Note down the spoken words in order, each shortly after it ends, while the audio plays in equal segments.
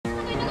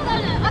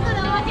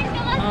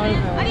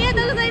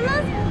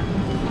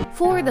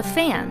For the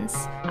fans,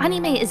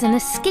 anime is an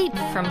escape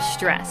from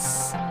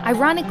stress.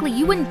 Ironically,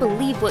 you wouldn't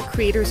believe what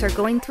creators are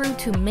going through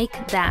to make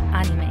that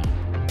anime.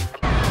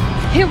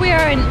 Here we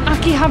are in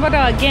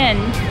Akihabara again,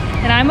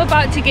 and I'm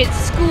about to get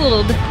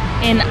schooled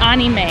in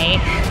anime.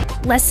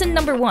 Lesson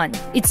number 1.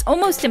 It's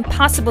almost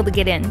impossible to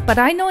get in, but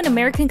I know an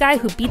American guy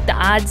who beat the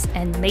odds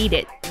and made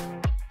it.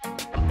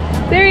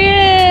 There he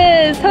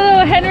is!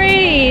 Hello,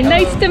 Henry! Hello.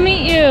 Nice to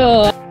meet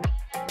you!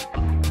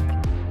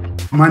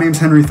 My name's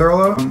Henry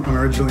Thurlow. I'm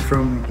originally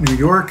from New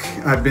York.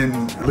 I've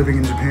been living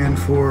in Japan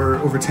for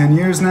over 10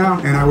 years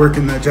now, and I work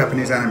in the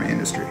Japanese anime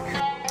industry.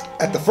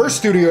 At the first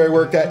studio I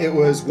worked at, it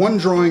was one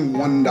drawing,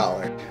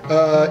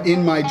 $1.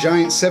 In my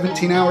giant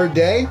 17-hour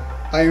day,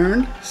 I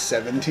earned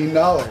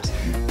 $17.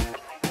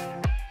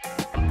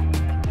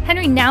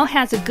 Henry now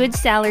has a good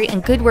salary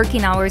and good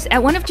working hours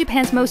at one of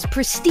Japan's most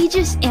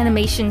prestigious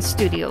animation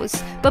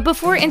studios. But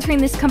before entering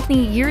this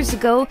company years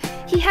ago,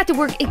 he had to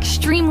work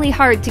extremely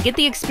hard to get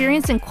the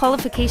experience and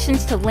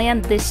qualifications to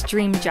land this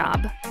dream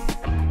job.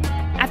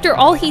 After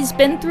all he's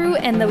been through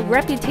and the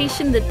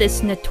reputation that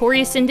this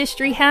notorious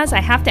industry has,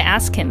 I have to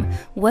ask him,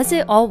 was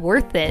it all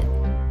worth it?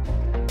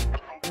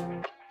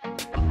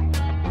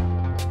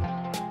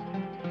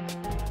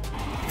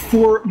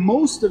 For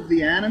most of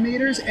the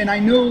animators, and I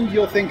know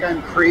you'll think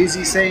I'm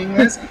crazy saying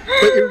this, but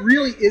it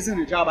really isn't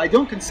a job. I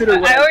don't consider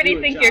what I already do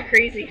a think job. You're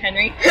crazy,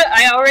 Henry.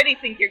 I already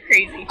think you're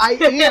crazy. I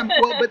am.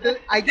 Well,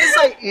 but I guess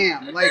I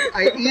am. Like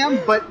I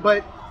am,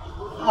 but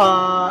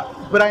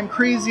I'm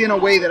crazy in a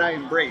way that I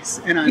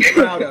embrace and I'm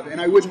proud of, and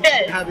I wouldn't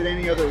have it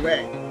any other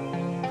way.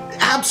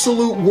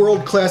 Absolute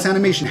world-class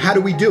animation. How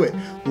do we do it?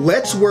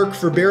 Let's work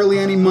for barely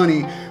any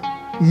money,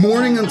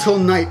 morning until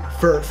night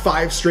for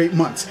 5 straight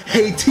months.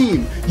 Hey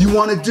team, you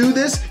want to do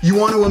this? You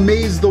want to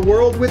amaze the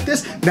world with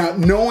this? Now,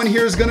 no one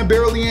here is going to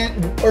barely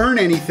earn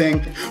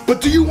anything, but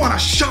do you want to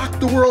shock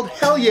the world?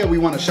 Hell yeah, we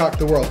want to shock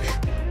the world.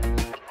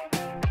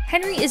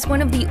 Henry is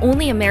one of the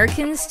only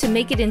Americans to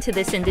make it into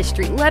this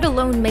industry, let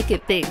alone make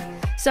it big.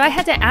 So I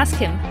had to ask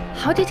him,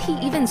 how did he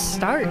even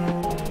start?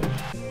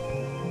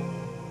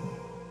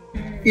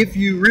 If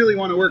you really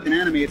want to work in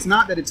anime, it's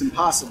not that it's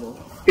impossible.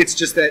 It's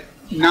just that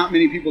not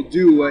many people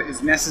do what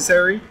is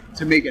necessary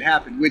to make it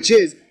happen, which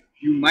is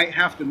you might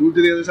have to move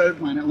to the other side of the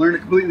planet, learn a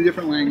completely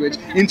different language,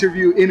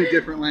 interview in a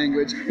different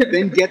language,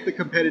 then get the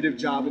competitive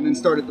job, and then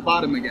start at the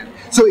bottom again.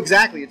 So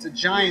exactly, it's a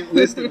giant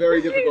list of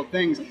very difficult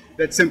things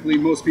that simply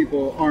most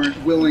people aren't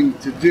willing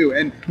to do,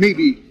 and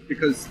maybe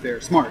because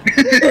they're smart.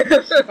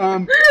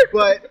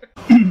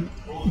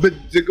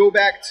 But to go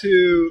back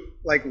to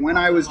like when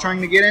I was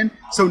trying to get in,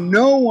 so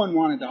no one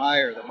wanted to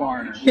hire the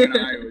foreigner when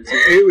I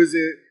was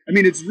here. I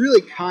mean, it's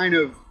really kind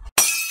of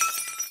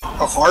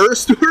a horror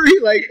story.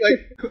 Like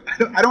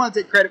I don't want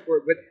to take credit for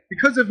it, but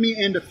because of me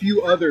and a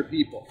few other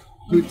people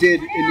who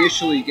did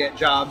initially get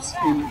jobs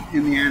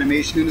in the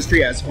animation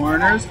industry as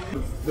foreigners,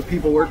 the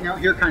people working out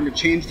here kind of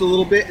changed a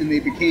little bit, and they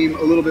became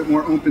a little bit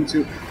more open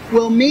to,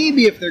 well,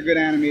 maybe if they're good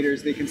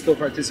animators, they can still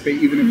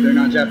participate even if they're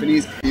not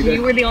Japanese.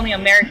 You were the only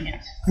American.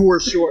 For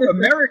sure.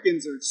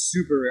 Americans are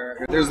super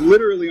rare. There's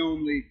literally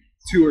only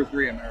 2 or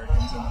 3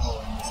 Americans in the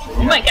whole industry.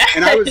 Oh my god!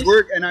 And I was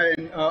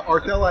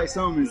Arthel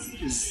Isom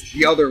is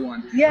the other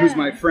one, who's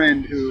my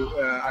friend who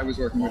I was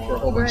working with for a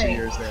whole bunch of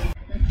years there.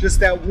 Just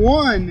that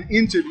one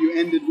interview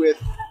ended with,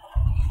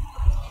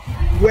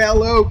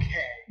 well,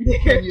 okay,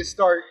 can you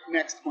start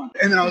next month?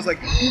 And then I was like,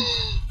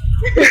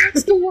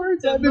 that's the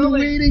words I've been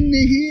waiting to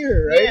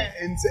hear, right? Yeah.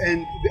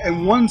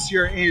 And once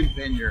you're in,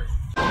 then you're.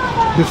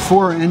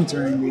 Before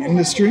entering the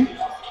industry,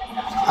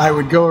 I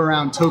would go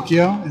around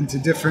Tokyo into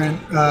different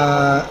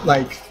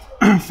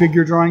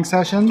figure drawing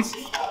sessions,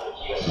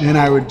 and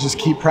I would just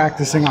keep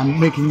practicing on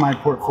making my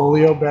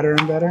portfolio better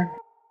and better.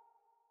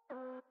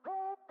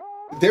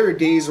 There are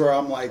days where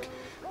I'm like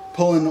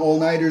pulling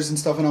all-nighters and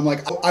stuff, and I'm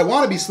like, I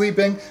want to be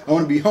sleeping, I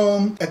want to be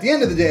home. At the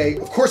end of the day,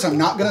 of course I'm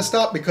not going to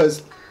stop,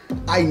 because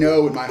I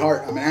know in my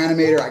heart I'm an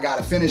animator, I got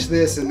to finish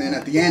this, and then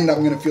at the end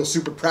I'm going to feel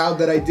super proud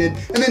that I did,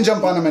 and then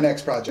jump on to my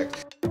next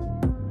project.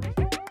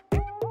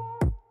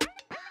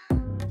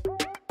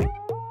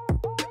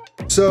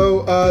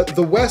 So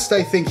the West,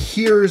 I think,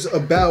 hears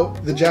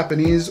about the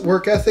Japanese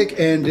work ethic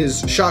and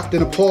is shocked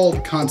and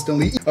appalled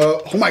constantly.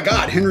 Oh my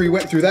God, Henry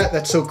went through that.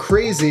 That's so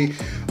crazy.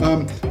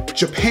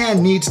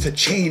 Japan needs to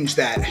change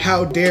that.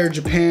 How dare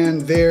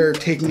Japan? They're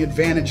taking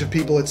advantage of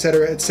people,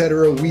 etc.,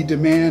 etc. We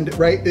demand,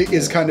 right? It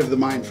is kind of the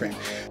mind frame.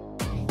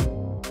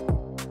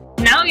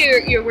 Now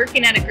you're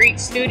working at a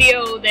great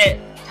studio that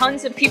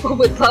tons of people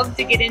would love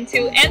to get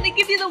into, and they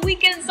give you the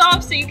weekends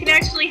off so you can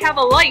actually have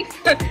a life.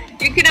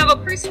 You can have a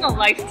personal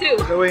life too.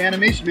 The way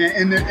animation,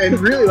 man, and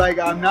really, like,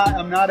 I'm not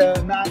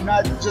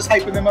just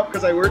hyping them up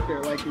because I work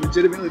there. Like,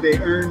 legitimately, they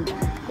earn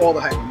all the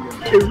hype.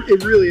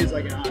 It really is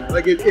like an honor.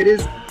 Like, it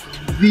is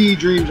the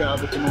dream job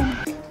at the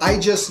moment. I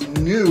just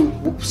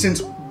knew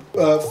since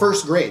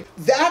first grade.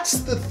 That's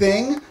the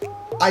thing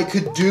I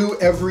could do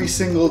every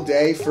single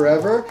day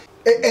forever,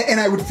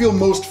 and I would feel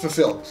most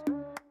fulfilled.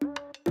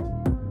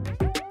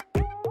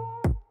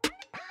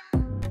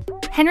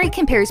 Henry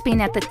compares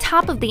being at the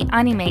top of the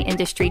anime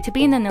industry to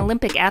being an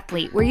Olympic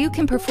athlete, where you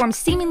can perform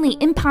seemingly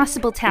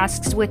impossible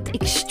tasks with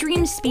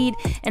extreme speed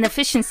and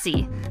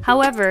efficiency.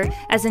 However,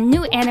 as a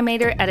new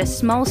animator at a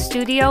small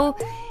studio,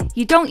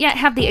 you don't yet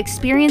have the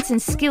experience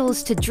and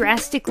skills to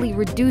drastically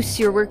reduce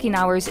your working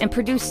hours and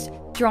produce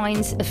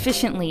drawings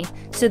efficiently,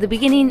 so the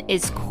beginning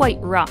is quite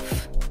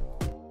rough.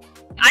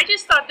 I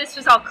just thought this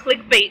was all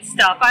clickbait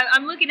stuff.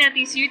 I'm looking at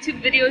these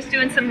YouTube videos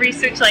doing some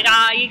research like,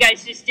 you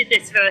guys just did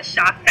this for the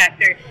shock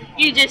factor.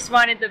 You just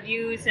wanted the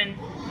views, and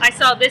I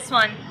saw this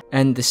one.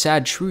 And the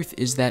sad truth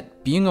is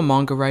that being a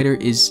manga writer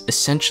is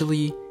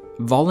essentially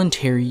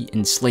voluntary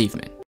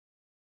enslavement.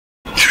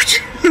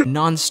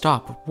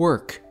 Non-stop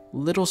work,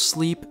 little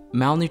sleep,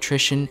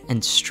 malnutrition,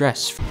 and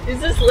stress.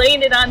 Is this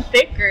laying it on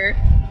thick or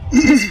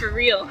just for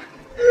real?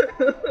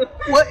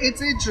 Well,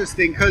 it's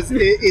interesting because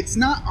it's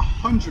not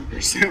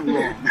 100%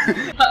 wrong.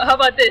 How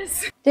about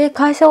this? で、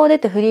会社を出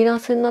てフリーラン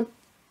スになっ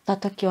た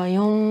時は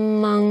4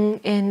万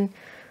円、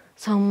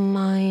3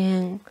万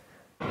円。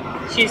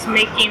She's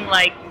making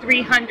like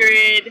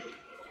 $300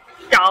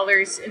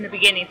 in the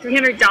beginning,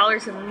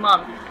 $300 a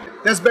month.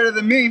 That's better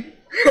than me.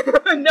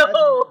 No.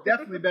 That's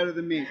definitely better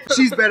than me.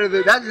 She's better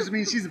than, that just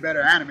means she's a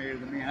better animator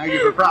than me, and I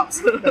give her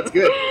props. That's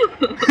good.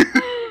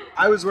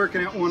 I was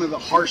working at one of the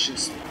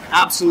harshest,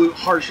 absolute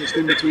harshest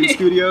in-between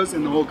studios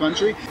in the whole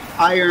country.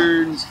 I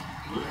earned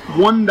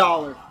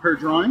 $1 per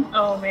drawing.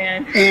 Oh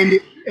man.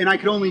 And I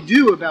could only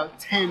do about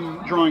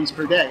 10 drawings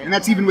per day. And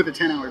that's even with a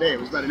 10-hour day. It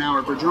was about an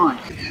hour per drawing.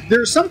 There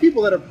are some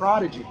people that are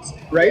prodigies,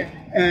 right?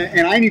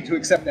 And I need to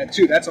accept that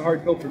too. That's a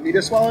hard pill for me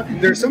to swallow.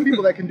 There are some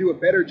people that can do a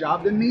better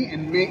job than me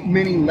and make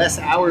many less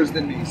hours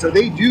than me. So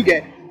they do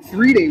get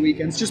 3-day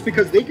weekends just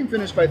because they can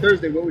finish by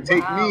Thursday what would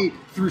take me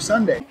through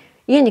Sunday.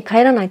 家に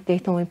帰らないっていう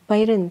人もいっぱ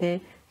いいるん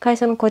で、会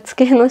社のこう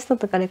机の下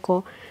とかで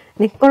こ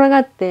う寝っ転が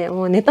って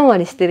もう寝泊ま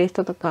りしてる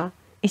人とか、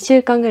1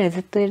週間ぐらいず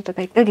っといると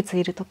か、1ヶ月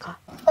いるとか。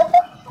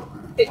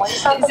Is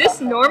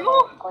this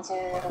normal?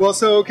 Well,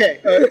 so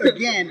okay,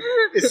 again,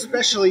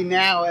 especially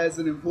now as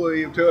an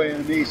employee of Toei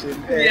Animation,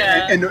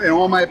 and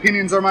all my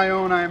opinions are my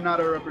own, I am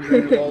not a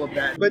representative of all of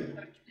that. But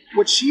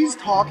what she's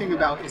talking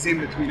about is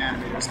in-between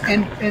animators,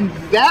 and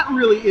that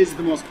really is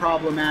the most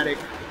problematic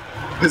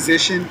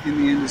position in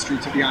the industry,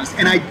 to be honest.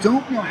 And I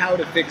don't know how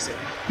to fix it,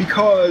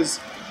 because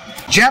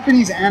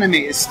Japanese anime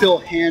is still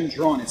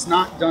hand-drawn. It's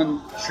not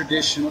done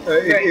traditional.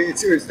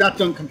 It's not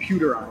done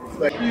computerized.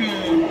 Like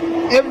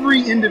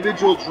every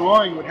individual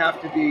drawing would have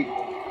to be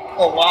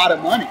a lot of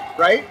money,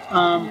 right?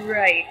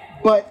 Right.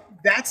 But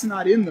that's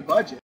not in the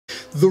budget.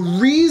 The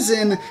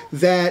reason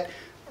that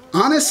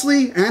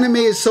honestly anime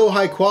is so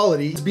high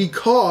quality is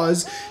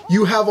because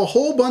you have a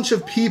whole bunch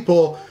of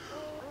people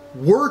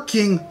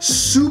working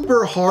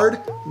super hard,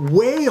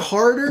 way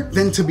harder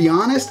than, to be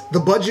honest, the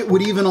budget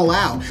would even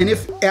allow. And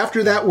if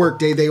after that work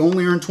day they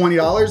only earn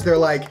 $20, they're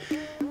like,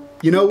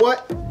 you know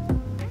what?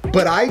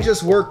 But I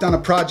just worked on a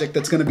project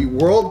that's gonna be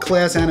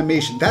world-class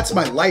animation. That's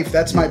my life,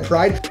 that's my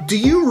pride. Do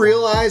you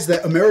realize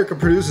that America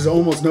produces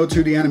almost no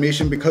 2D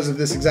animation because of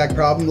this exact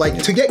problem?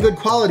 Like, to get good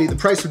quality, the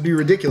price would be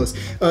ridiculous.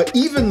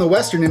 Even the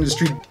Western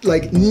industry,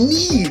 like,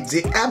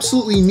 it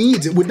absolutely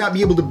needs, it would not be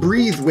able to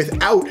breathe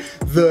without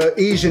the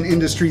Asian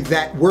industry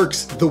that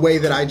works the way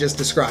that I just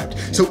described.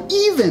 So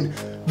even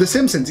The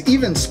Simpsons,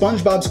 even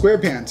SpongeBob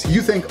SquarePants,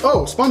 you think,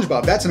 oh,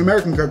 SpongeBob, that's an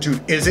American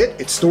cartoon. Is it?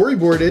 It's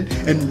storyboarded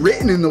and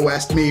written in the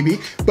West, maybe,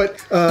 but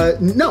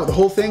no, the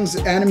whole thing's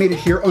animated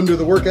here under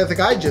the work ethic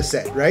I just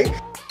said, right?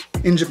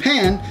 In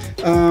Japan,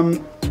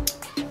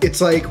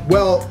 it's like,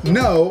 well,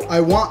 no,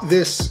 I want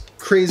this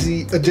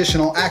crazy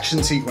additional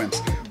action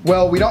sequence.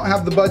 Well, we don't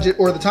have the budget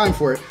or the time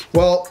for it.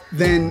 Well,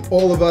 then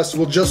all of us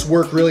will just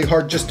work really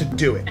hard just to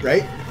do it,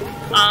 right?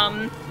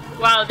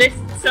 Wow,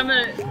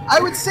 I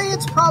would say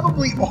it's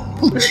probably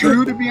all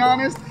true, to be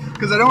honest,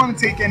 because I don't want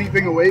to take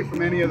anything away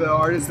from any of the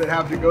artists that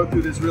have to go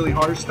through this really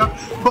harsh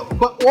stuff.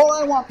 But all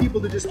I want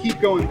people to just keep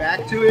going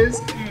back to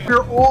is,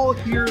 we're all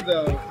here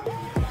though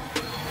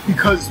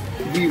because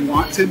we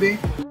want to be.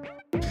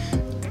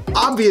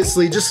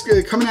 Obviously, just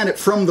coming at it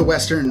from the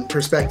Western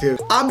perspective,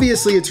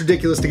 obviously it's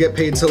ridiculous to get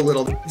paid so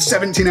little,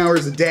 17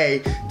 hours a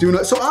day doing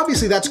it. So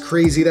obviously that's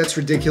crazy, that's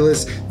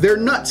ridiculous. They're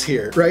nuts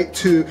here, right?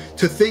 To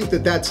think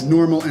that that's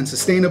normal and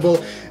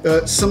sustainable.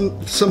 Some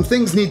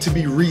things need to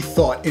be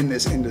rethought in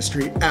this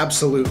industry,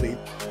 absolutely.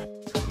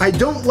 I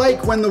don't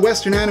like when the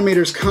Western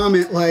animators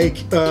comment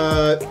like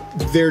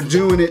they're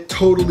doing it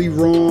totally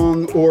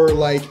wrong, or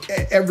like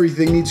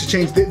everything needs to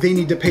change. They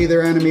need to pay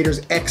their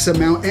animators X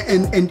amount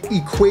and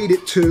equate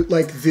it to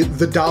like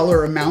the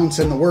dollar amounts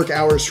and the work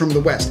hours from the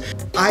West.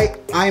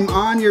 I'm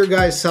on your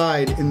guys'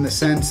 side in the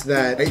sense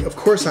that, of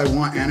course I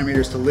want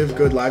animators to live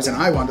good lives, and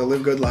I want to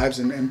live good lives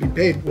and be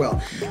paid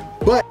well.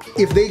 But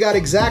if they got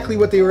exactly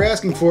what they were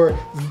asking for,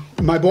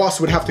 my boss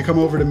would have to come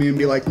over to me and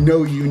be like,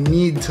 no, you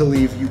need to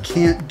leave. You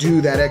can't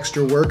do that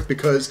extra work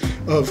because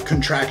of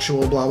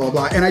contractual blah, blah,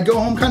 blah. And I'd go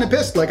home kind of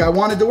pissed, like I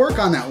wanted to work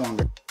on that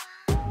longer.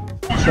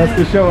 That's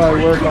the show I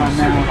work on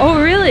now.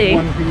 Oh, really?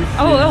 One Piece.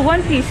 Oh,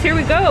 One Piece. Here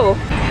we go.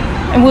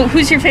 And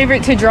who's your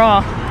favorite to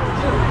draw?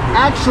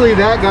 Actually,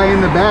 that guy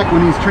in the back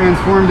when he's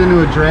transformed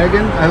into a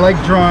dragon. I like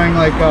drawing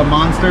like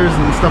monsters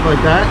and stuff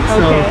like that.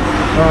 Okay.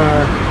 So,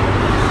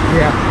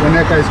 yeah, when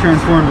that guy's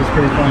transformed, it's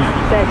pretty fun.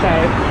 That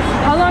guy.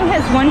 How long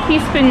has One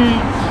Piece been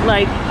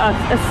like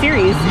a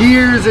series?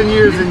 Years and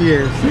years and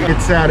years.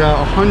 It's at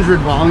 100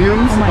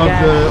 volumes of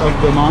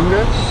the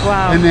manga.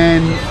 Wow. And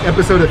then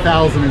episode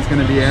 1000 is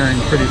going to be airing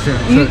pretty soon.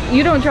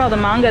 You don't draw the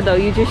manga though,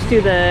 you just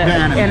do the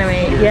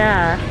anime.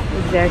 Yeah,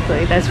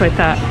 exactly. That's what I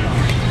thought.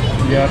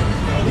 Yep.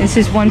 This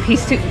is One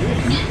Piece too.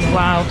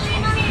 Wow.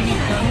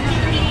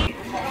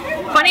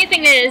 Funny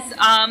thing is,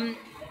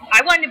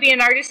 I wanted to be an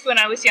artist when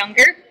I was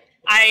younger.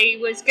 I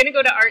was going to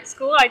go to art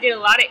school. I did a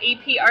lot of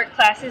AP art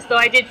classes, though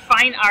I did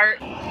fine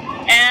art.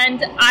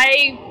 And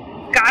I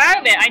got out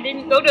of it. I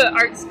didn't go to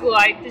art school.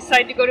 I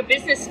decided to go to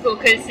business school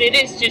because it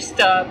is just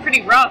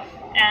pretty rough.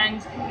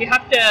 And you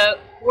have to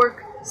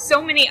work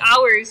so many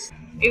hours.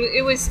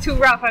 It was too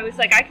rough. I was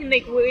like, I can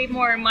make way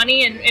more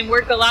money and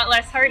work a lot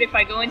less hard if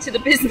I go into the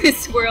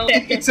business world.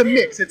 It's a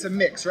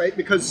mix, right?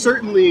 Because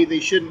certainly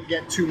they shouldn't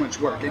get too much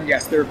work. And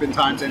yes, there have been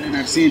times, and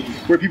I've seen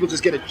where people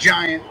just get a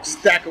giant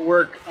stack of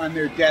work on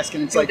their desk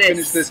and it's like,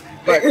 finish this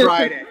by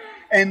Friday.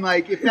 And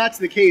like, if that's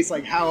the case,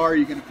 like, how are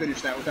you going to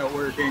finish that without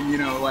working, you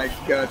know, like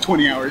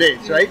 20-hour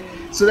days, right?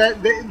 So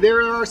that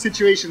there are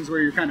situations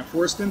where you're kind of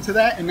forced into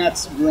that, and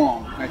that's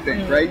wrong, I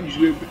think, right?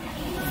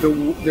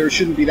 There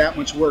shouldn't be that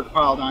much work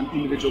piled on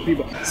individual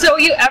people. So,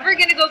 you ever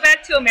going to go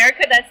back to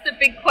America? That's the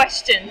big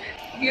question.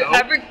 No.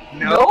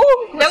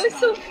 That was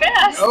so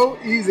fast. No,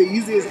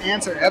 easiest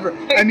answer ever.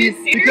 I mean,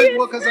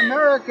 because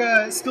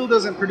America still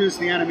doesn't produce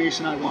the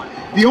animation I want.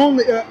 The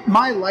only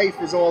my life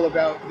is all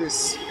about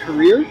this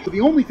career.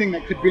 The only thing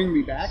that could bring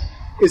me back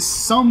is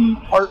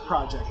some art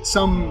project,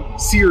 some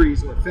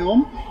series or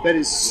film that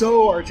is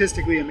so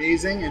artistically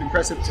amazing and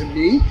impressive to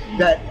me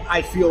that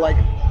I feel like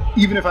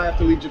even if I have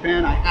to leave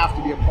Japan, I have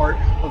to be a part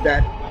of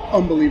that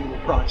unbelievable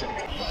project.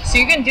 So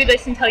you're going to do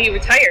this until you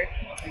retire?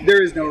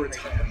 There is no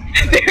retirement.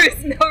 There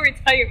is no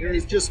retirement. There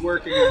is just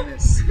working on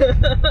this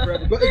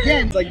forever. But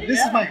again, like, this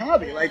is my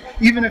hobby. Like,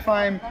 even if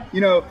I'm,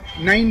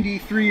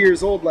 93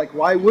 years old, like,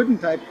 why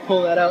wouldn't I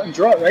pull that out and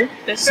draw it, right?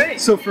 That's right.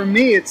 So for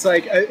me, it's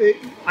like,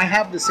 I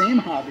have the same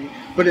hobby,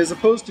 but as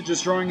opposed to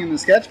just drawing in the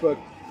sketchbook,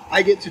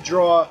 I get to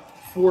draw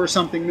for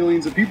something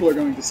millions of people are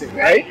going to see,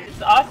 right?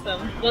 It's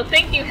awesome. Well,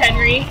 thank you,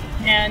 Henry.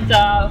 And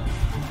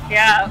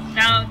yeah,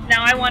 now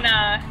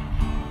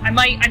I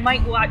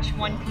might watch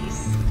One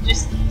Piece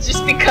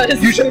just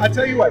because. You should. I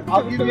tell you what,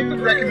 I'll give you a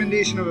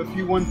recommendation of a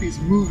few One Piece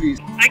movies.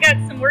 I got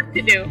some work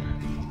to do.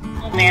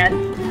 Oh man,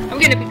 I'm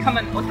gonna become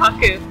an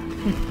otaku.